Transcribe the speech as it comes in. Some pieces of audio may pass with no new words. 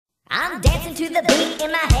I'm dancing to the beat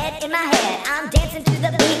in my head, in my head. I'm dancing to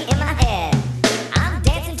the beat in my head. I'm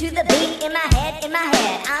dancing to the beat in my head, in my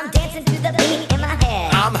head. I'm dancing to the beat in my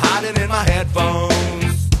head. I'm hiding in my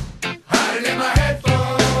headphones. Hiding in my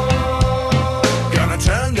headphones. Gonna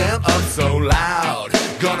turn them up so loud.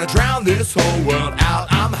 Gonna drown this whole world out.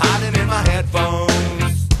 I'm hiding in my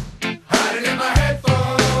headphones. Hiding in my headphones.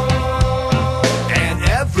 And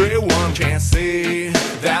everyone can see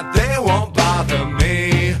that they won't bother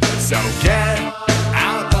me. So get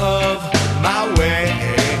out of my way,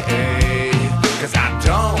 'cause I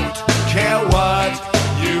don't care what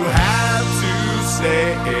you have to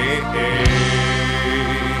say.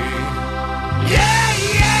 Yeah,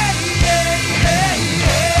 yeah, yeah, yeah,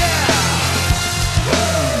 yeah. Woo.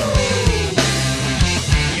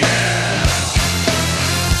 Yeah.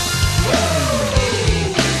 Woo.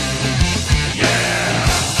 Yeah.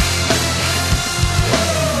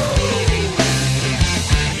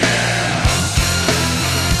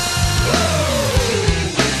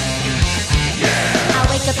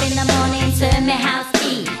 Up in the morning, turn my house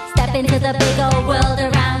key. Step into the big old world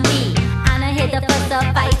around me. And I hear the fuss of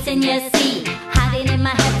fights in your seat. Hiding in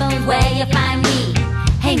my headphones where you find me.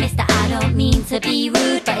 Hey mister, I don't mean to be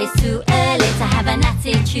rude, but it's too early to have an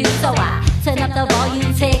attitude. So I turn up the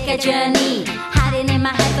volume, take a journey. Hiding in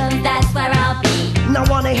my headphones, that's where I'll be. Now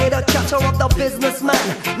wanna hear the chatter of the businessman.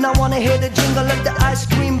 Now wanna hear the jingle of the ice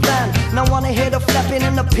cream van. Now wanna hear the flapping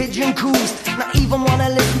and the pigeon coos. Not even wanna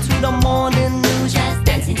listen to the morning news. Just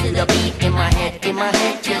dancing to the beat in my head, in my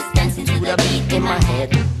head. Just dancing to the beat in my head.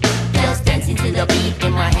 Just dancing to the beat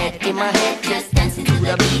in my head, in my head. Just dancing to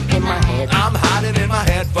the beat in my head. I'm hiding in my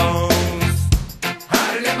headphones.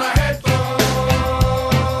 Hiding in my headphones.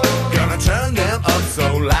 Gonna turn them up so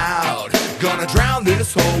loud. Gonna drown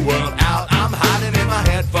this whole world out. I'm hiding in my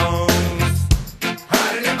headphones.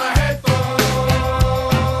 Hiding in my headphones.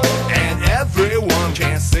 And everyone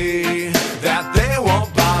can see that they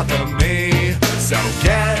won't bother me. So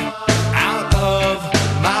get out of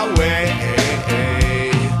my way,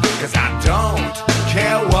 'cause I don't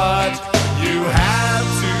care what you have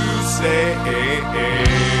to say.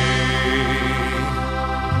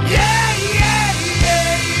 Yeah, yeah,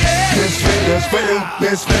 yeah, yeah. This finger's for you,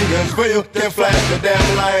 this finger's for you. Then flash the damn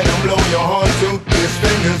light and blow your horn too. This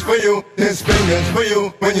finger's for you, this finger's for you.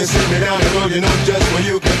 When you see me down the road, you know just what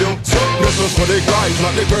you can do. So this is for the guys,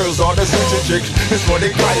 not the girls or the sexy chicks. It's for the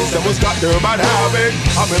guys that was got their bad habit.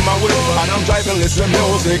 I'm in my whip and I'm driving, listen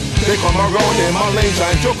music. They come around in my lane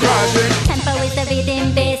trying to crash it. Tempo is the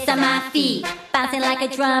rhythm bass on my feet, bouncing like a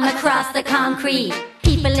drum across the concrete.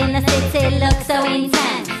 People in the city look so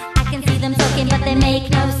intense. I can see them talking but they make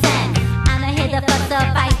no sense. And I hear the fuss of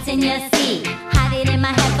fights in your seat. Hiding in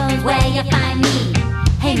my headphones where you find me.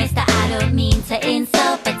 Hey mister, I don't mean to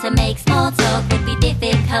insult, but to make small talk would be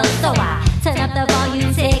difficult. So I turn up the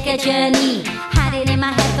volume, take a journey. Hiding in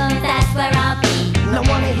my headphones, that's where I'll be. Now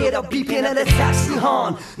wanna hear the beeping of the taxi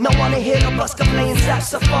horn. Now wanna hear the busker playing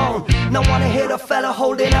saxophone. Now wanna hear the fella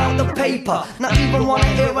holding out the paper. Not even wanna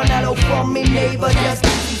hear an hello from me neighbor. Just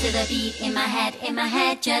dancing to the beat in my head, in my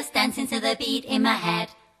head. Just dancing to the beat in my head.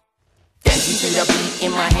 Dancing to the beat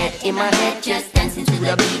in my head, in my head. Just dancing to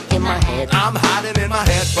the beat in my head. I'm hiding in my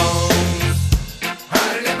headphones.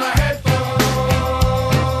 Hiding in my headphones.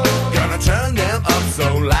 Gonna turn them up so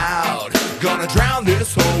loud. Gonna drown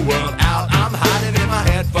this whole world out. I'm hiding in my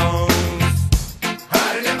headphones.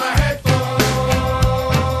 Hiding in my headphones.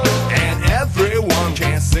 And everyone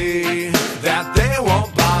can see that they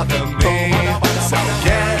won't bother me. So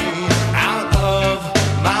get out of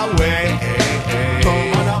my way,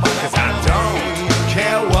 'cause I don't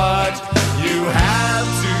care what you have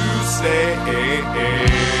to say.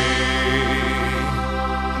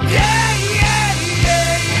 Yeah, yeah,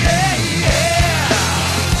 yeah, yeah, yeah.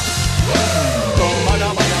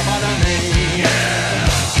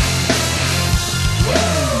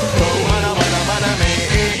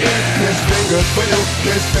 This finger's for you,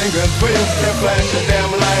 this finger's for you. Then flash the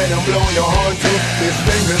damn light and blow your horn too. This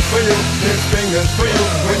finger's for you, this finger's for you.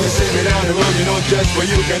 When you see me down the road, you know just what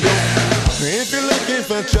you can do. If you're looking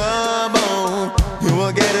for trouble, you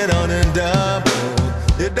will get it on a double.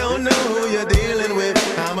 You don't know who you're dealing with.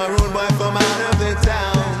 I'm a rude boy from out of the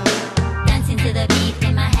town. Dancing to the beat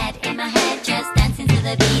in my head, in my head. Just dancing to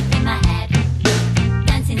the beat in my head.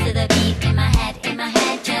 Dancing to the beat in my head, in my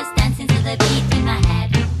head. Just dancing to the beat in my head.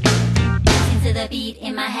 Dancing to the beat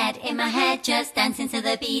in my head, in my head. Just dancing to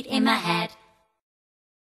the beat in my head.